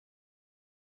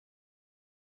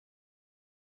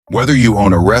Whether you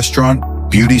own a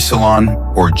restaurant, beauty salon,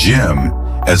 or gym,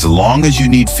 as long as you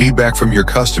need feedback from your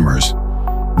customers,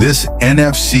 this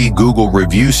NFC Google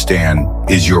Review Stand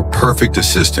is your perfect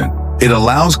assistant. It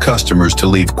allows customers to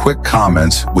leave quick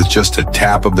comments with just a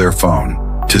tap of their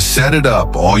phone. To set it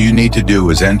up, all you need to do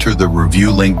is enter the review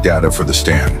link data for the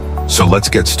stand. So let's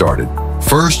get started.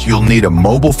 First, you'll need a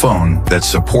mobile phone that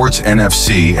supports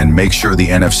NFC and make sure the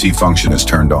NFC function is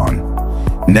turned on.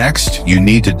 Next, you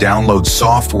need to download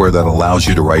software that allows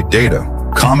you to write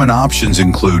data. Common options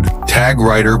include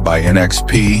TagWriter by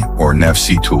NFC or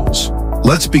NFC Tools.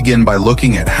 Let's begin by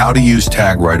looking at how to use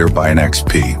TagWriter by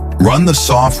NFC. Run the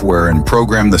software and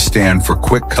program the stand for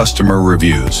quick customer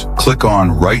reviews. Click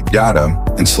on Write Data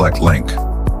and select Link.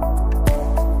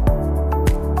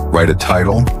 Write a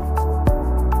title.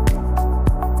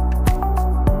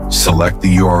 Select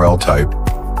the URL type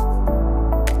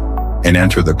and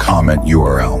enter the comment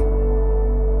URL.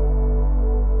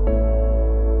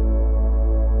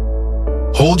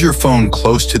 Hold your phone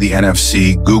close to the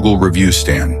NFC Google Review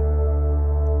Stand.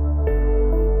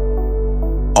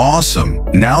 Awesome!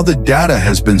 Now the data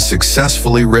has been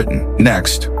successfully written.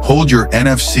 Next, hold your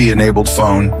NFC-enabled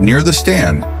phone near the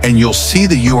stand and you'll see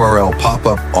the URL pop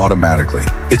up automatically.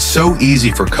 It's so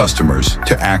easy for customers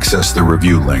to access the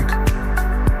review link.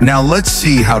 Now let's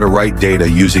see how to write data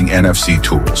using NFC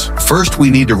Tools. First, we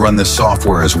need to run this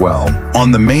software as well.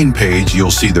 On the main page,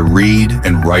 you'll see the Read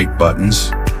and Write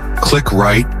buttons. Click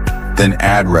Write, then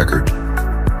Add Record.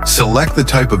 Select the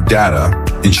type of data,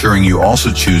 ensuring you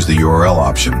also choose the URL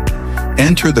option.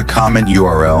 Enter the comment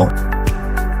URL.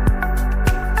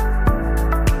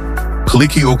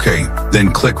 Click OK,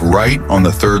 then click Write on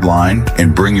the third line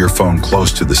and bring your phone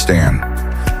close to the stand.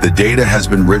 The data has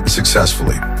been written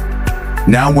successfully.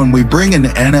 Now, when we bring an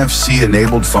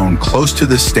NFC-enabled phone close to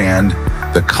the stand,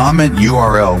 the comment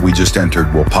URL we just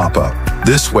entered will pop up.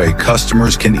 This way,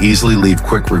 customers can easily leave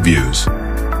quick reviews.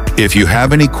 If you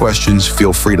have any questions,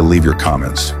 feel free to leave your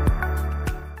comments.